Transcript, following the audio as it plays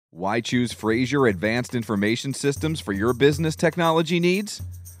Why choose Fraser Advanced Information Systems for your business technology needs?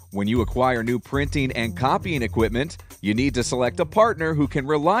 When you acquire new printing and copying equipment, you need to select a partner who can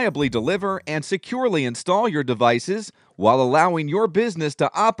reliably deliver and securely install your devices while allowing your business to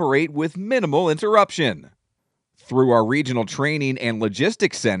operate with minimal interruption. Through our regional training and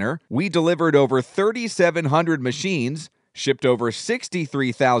logistics center, we delivered over 3,700 machines, shipped over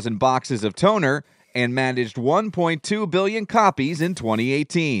 63,000 boxes of toner, and managed 1.2 billion copies in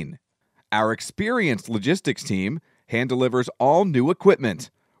 2018. Our experienced logistics team hand-delivers all new equipment.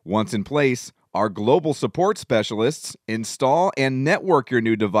 Once in place, our global support specialists install and network your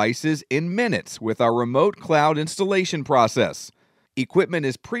new devices in minutes with our remote cloud installation process. Equipment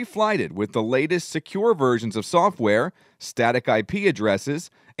is pre-flighted with the latest secure versions of software, static IP addresses,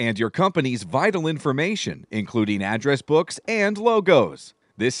 and your company's vital information, including address books and logos.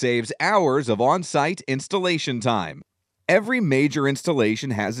 This saves hours of on-site installation time. Every major installation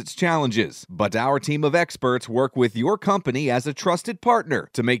has its challenges, but our team of experts work with your company as a trusted partner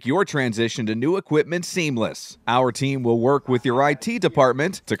to make your transition to new equipment seamless. Our team will work with your IT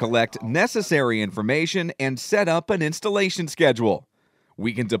department to collect necessary information and set up an installation schedule.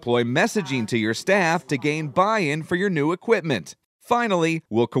 We can deploy messaging to your staff to gain buy-in for your new equipment. Finally,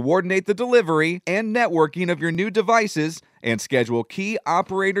 we'll coordinate the delivery and networking of your new devices and schedule key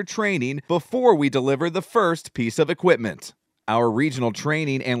operator training before we deliver the first piece of equipment. Our regional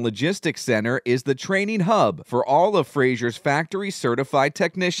training and logistics center is the training hub for all of Fraser's factory-certified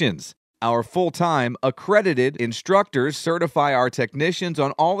technicians. Our full-time, accredited instructors certify our technicians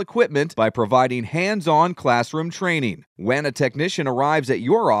on all equipment by providing hands-on classroom training. When a technician arrives at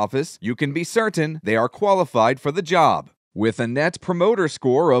your office, you can be certain they are qualified for the job. With a Net Promoter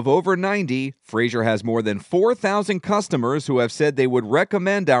Score of over 90, Fraser has more than 4,000 customers who have said they would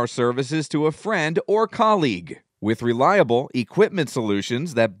recommend our services to a friend or colleague. With reliable equipment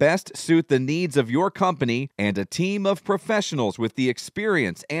solutions that best suit the needs of your company and a team of professionals with the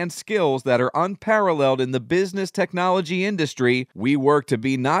experience and skills that are unparalleled in the business technology industry, we work to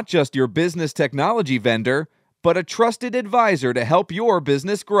be not just your business technology vendor, but a trusted advisor to help your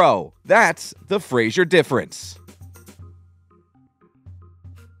business grow. That's the Fraser difference.